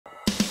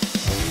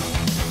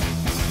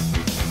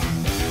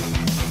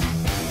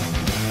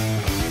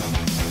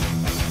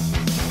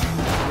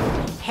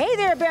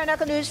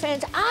Bare-Knuckle News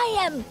fans, I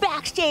am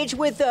backstage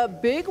with the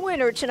big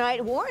winner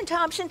tonight, Warren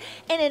Thompson,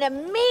 and an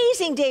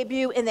amazing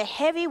debut in the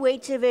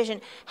heavyweight division.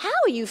 How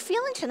are you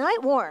feeling tonight,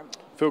 Warren?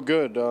 Feel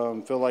good.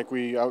 Feel like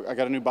I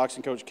got a new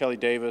boxing coach, Kelly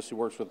Davis, who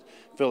works with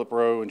Philip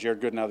Rowe and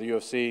Jared Gooden out of the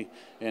UFC.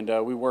 And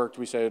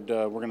we said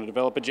we're going to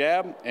develop a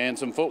jab and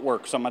some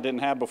footwork, something I didn't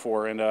have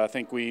before. And I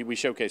think we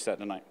showcased that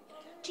tonight.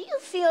 Do you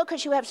feel,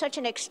 because you have such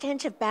an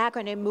extensive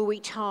background in Muay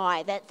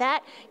Thai,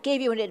 that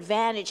gave you an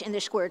advantage in the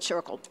squared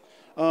circle?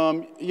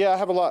 Yeah, I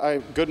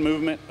have good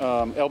movement.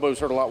 Elbows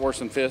hurt a lot worse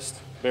than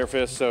bare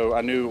fist, so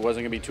I knew it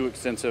wasn't going to be too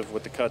extensive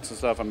with the cuts and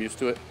stuff. I'm used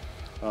to it.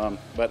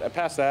 But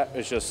past that,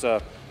 it's just,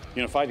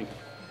 fighting.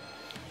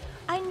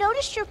 I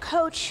noticed your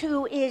coach,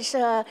 who is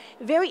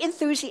very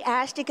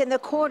enthusiastic in the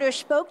corner,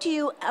 spoke to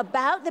you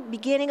about the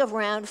beginning of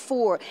round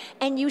 4,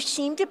 and you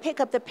seemed to pick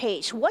up the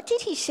pace. What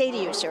did he say to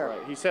you, sir?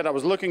 Right. He said I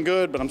was looking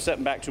good, but I'm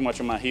setting back too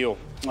much on my heel.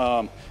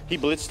 He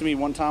blitzed me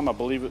one time, I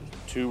believe it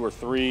 2 or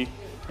 3,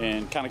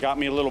 and kind of got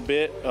me a little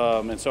bit,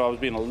 and so I was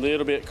being a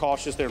little bit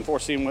cautious there and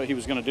foreseeing what he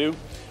was going to do,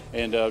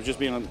 and just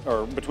being,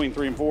 or between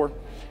 3 and 4,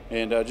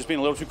 and just being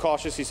a little too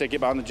cautious. He said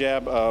get behind the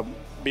jab,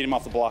 beat him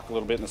off the block a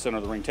little bit in the center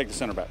of the ring, take the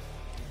center back.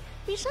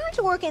 Besides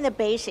working the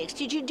basics,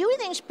 did you do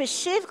anything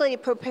specifically to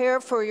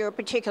prepare for your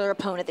particular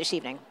opponent this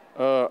evening?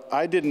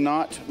 I did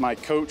not. My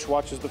coach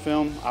watches the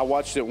film. I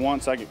watched it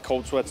once. I get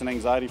cold sweats and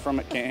anxiety from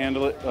it. Can't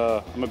handle it.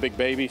 I'm a big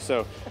baby,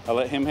 so I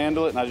let him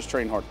handle it, and I just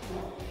train hard.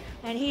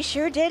 And he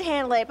sure did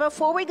handle it.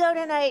 Before we go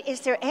tonight,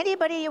 is there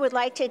anybody you would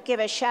like to give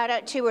a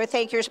shout-out to or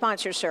thank your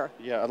sponsors, sir?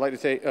 Yeah, I'd like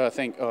to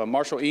thank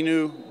Marshall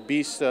Inu,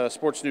 Beast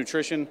Sports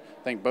Nutrition.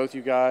 Thank both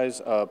you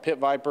guys. Pit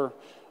Viper,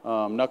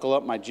 Knuckle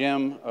Up, my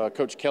gym,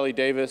 Coach Kelly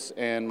Davis,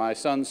 and my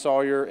son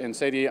Sawyer and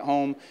Sadie at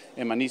home,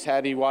 and my niece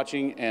Hattie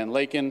watching, and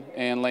Lakin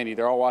and Laney.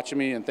 They're all watching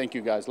me, and thank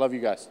you guys. Love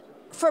you guys.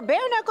 For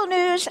Bare-Knuckle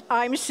News,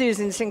 I'm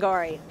Susan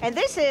Cingari. And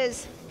this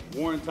is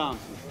Warren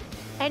Thompson.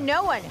 And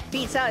no one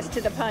beats us to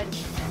the punch.